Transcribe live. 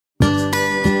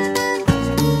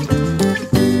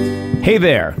Hey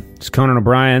there, it's Conan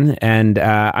O'Brien, and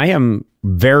I am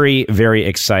very, very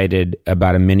excited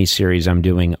about a miniseries I'm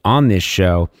doing on this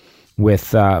show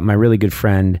with my really good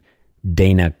friend,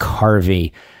 Dana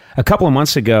Carvey. A couple of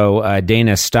months ago,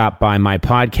 Dana stopped by my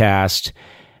podcast,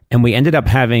 and we ended up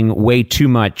having way too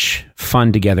much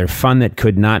fun together, fun that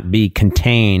could not be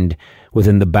contained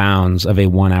within the bounds of a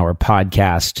 1-hour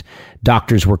podcast.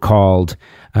 Doctors were called.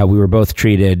 We were both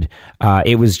treated.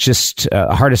 It was just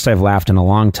the hardest I've laughed in a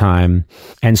long time.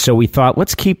 And so we thought,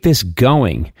 let's keep this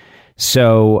going.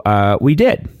 So we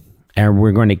did. And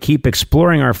we're going to keep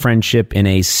exploring our friendship in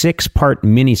a 6-part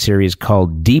miniseries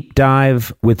called Deep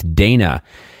Dive with Dana.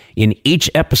 In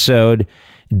each episode,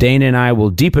 Dana and I will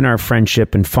deepen our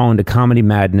friendship and fall into comedy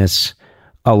madness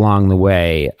along the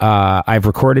way. I've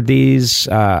recorded these.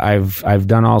 I've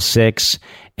done all 6.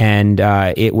 And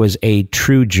it was a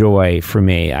true joy for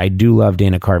me. I do love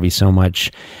Dana Carvey so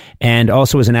much. And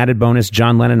also as an added bonus,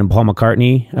 John Lennon and Paul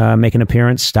McCartney make an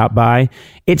appearance. Stop by.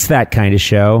 It's that kind of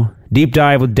show. Deep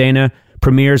Dive with Dana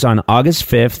premieres on August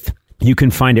 5th. You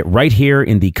can find it right here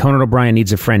in the Conan O'Brien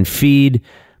Needs a Friend feed.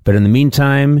 But in the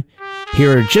meantime,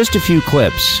 here are just a few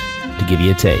clips to give you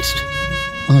a taste.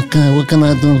 Okay, what can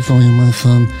I do for you, my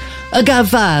son?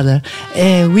 Godfather,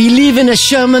 we live in a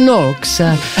Sherman Oaks.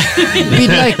 We'd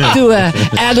like to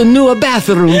add a newer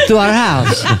bathroom to our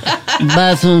house.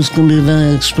 Bathrooms can be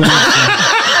very expensive.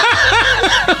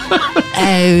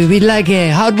 We'd like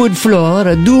a hardwood floor,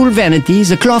 a dual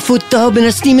vanities, a clawfoot tub, and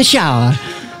a steamer shower.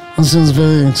 That sounds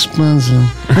very expensive.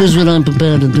 Here's what I'm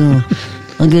prepared to do.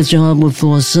 I'll get your hardwood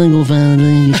floor, single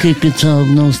vanity, you keep your tub,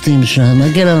 no steamer shower.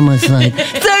 Now get out of my sight.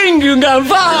 Thank you,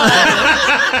 Godfather!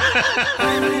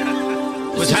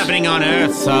 What's happening on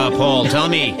Earth, Paul? Tell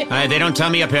me. They don't tell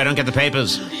me up here. I don't get the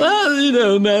papers. Well,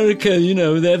 America,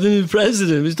 they have a new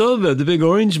president. He's talking about the big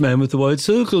orange man with the white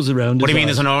circles around his What do you mean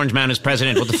eyes. there's an orange man as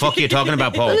president? What the fuck are you talking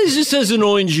about, Paul? Well, he just has an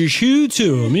orangish hue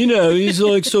to him, He's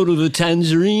like sort of a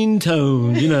tangerine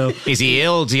tone, Is he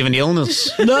ill? Does he have an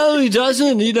illness? No, he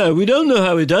doesn't, We don't know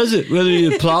how he does it, whether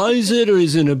he applies it or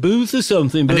he's in a booth or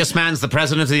something. But And this man's the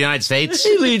president of the United States?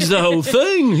 he leads the whole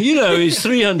thing. He's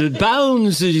 300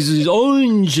 pounds. He's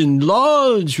orange and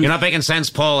large. You're not making sense,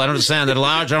 Paul. I don't understand. That a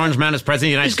large orange man is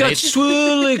president of the He's United got States?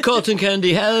 swirly cotton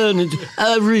candy hair, and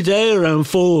every day around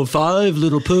 4 or 5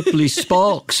 little purpley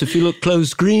sparks. If you look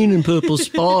close, green and purple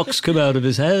sparks come out of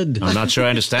his head. I'm not sure I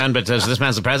understand, but this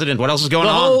man's the president. What else is going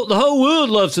on? The whole world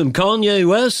loves him. Kanye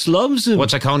West loves him.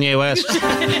 What's a Kanye West?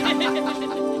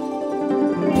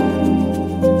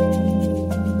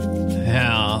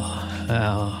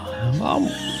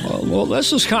 Well,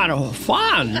 this is kind of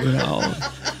fun,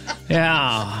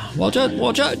 Yeah. Well,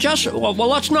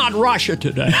 let's not rush it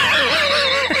today.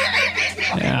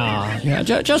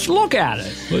 Just look at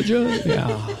it, would you?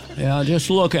 Yeah. Just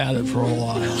look at it for a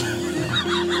while.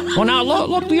 Well, now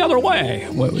look the other way.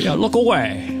 Look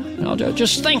away.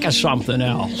 Just think of something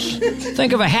else.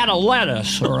 Think of a head of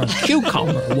lettuce or a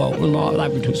cucumber. Well, no,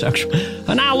 that would be too sexual.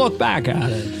 And now look back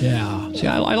at it. Yeah. See,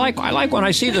 I like when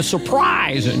I see the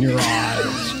surprise in your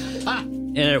eyes.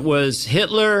 And it was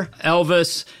Hitler,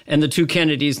 Elvis, and the 2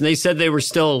 Kennedys, and they said they were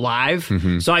still alive.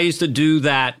 Mm-hmm. So I used to do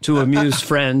that to amuse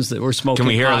friends that were smoking Can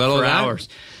we hear pot a little for of that? hours.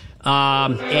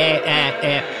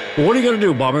 What are you going to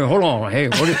do, Bobby? Hold on. Hey,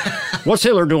 what's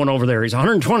Hitler doing over there? He's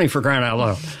 120 for crying out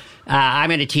loud. I'm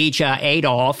going to teach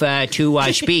Adolf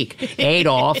to speak.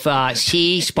 Adolf,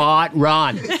 see, spot,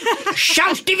 run.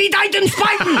 Schaust die Weiden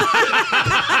Spalten!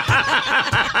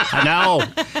 No,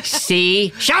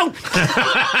 see, shout!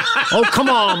 Oh, come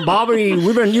on, Bobby.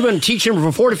 You've been teaching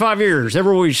for 45 years.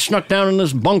 Ever we snuck down in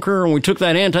this bunker and we took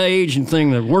that anti-aging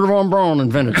thing that Wernher von Braun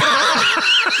invented.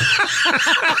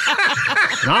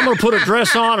 Now I'm going to put a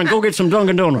dress on and go get some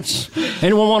Dunkin' Donuts.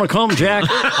 Anyone want to come, Jack?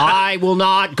 I will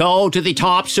not go to the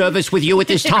top service with you at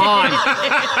this time.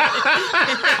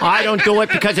 I don't do it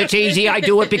because it's easy. I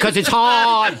do it because it's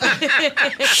hard.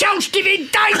 Schaust die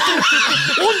Weiden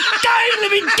und deine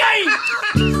Weiden.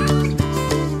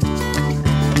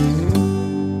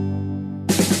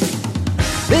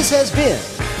 This has been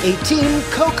a Team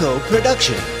Coco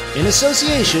production in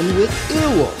association with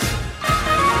Earwolf.